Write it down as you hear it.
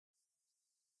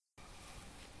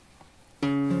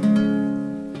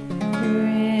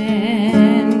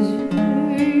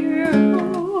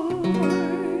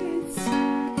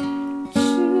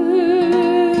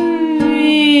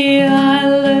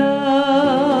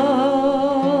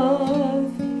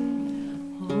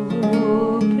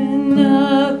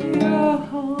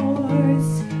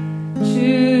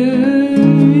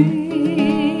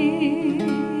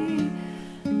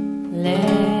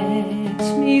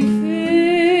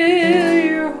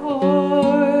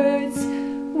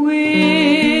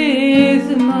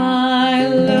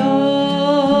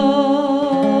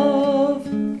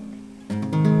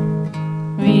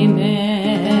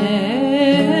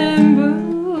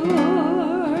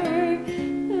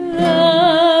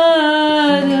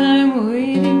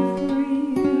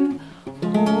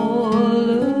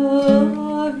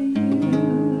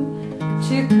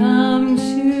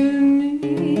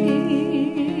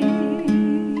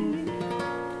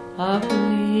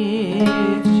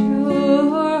Uplift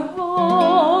your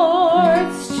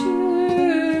hearts to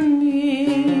me,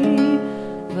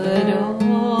 but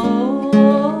often,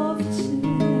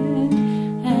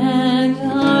 and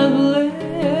I'll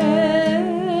bless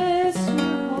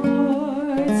your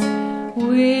hearts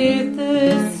with the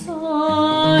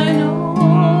sign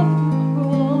of the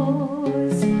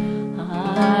cross.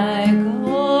 I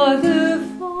got the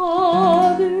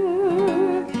Father,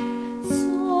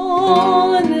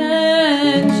 Son,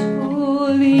 and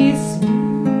Holy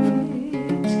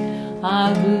Spirit. I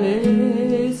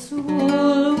bless all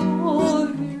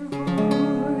of your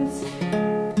hearts.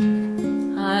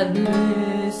 I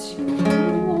bless you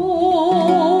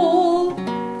all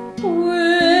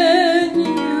when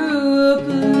you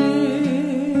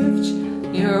uplift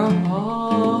your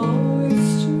hearts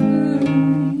to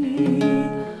me.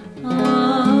 I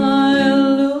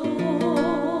love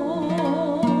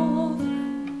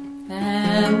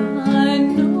and I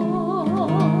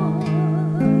not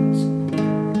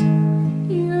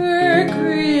your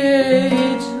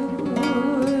Creator,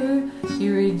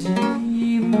 your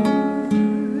Redeemer,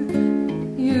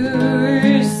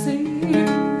 your Savior,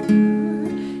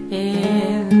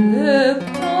 in the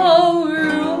power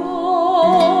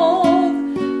of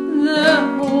the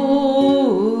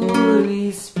Holy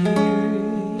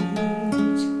Spirit.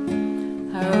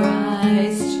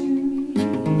 Arise to me,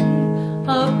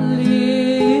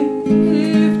 uplift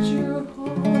your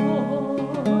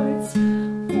hearts,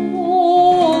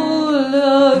 all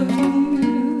of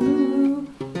you.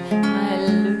 I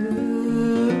love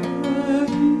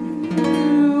you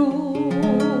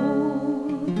all.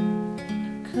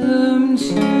 Come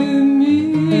to me.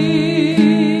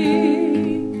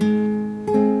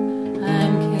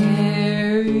 I'm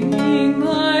carrying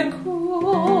my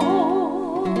cross.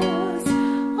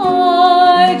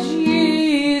 I,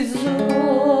 Jesus,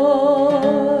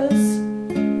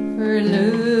 for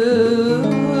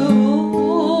love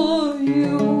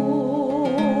you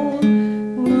all,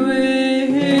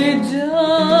 weighed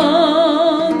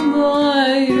down by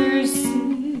your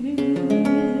sins.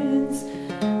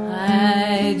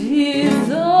 I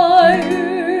desire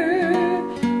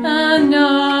an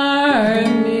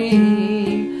army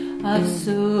of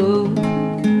souls.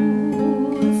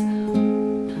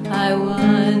 I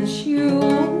want you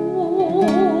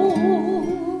all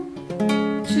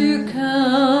to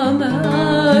come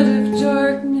out of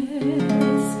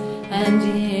darkness and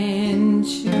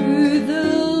into the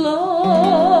light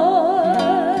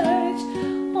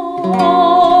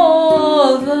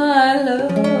of thy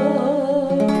love.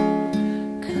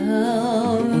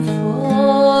 Come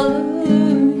follow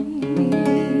me,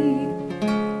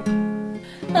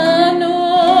 an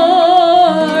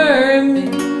army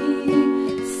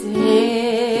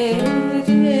set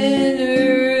in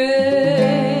array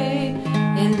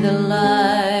in the light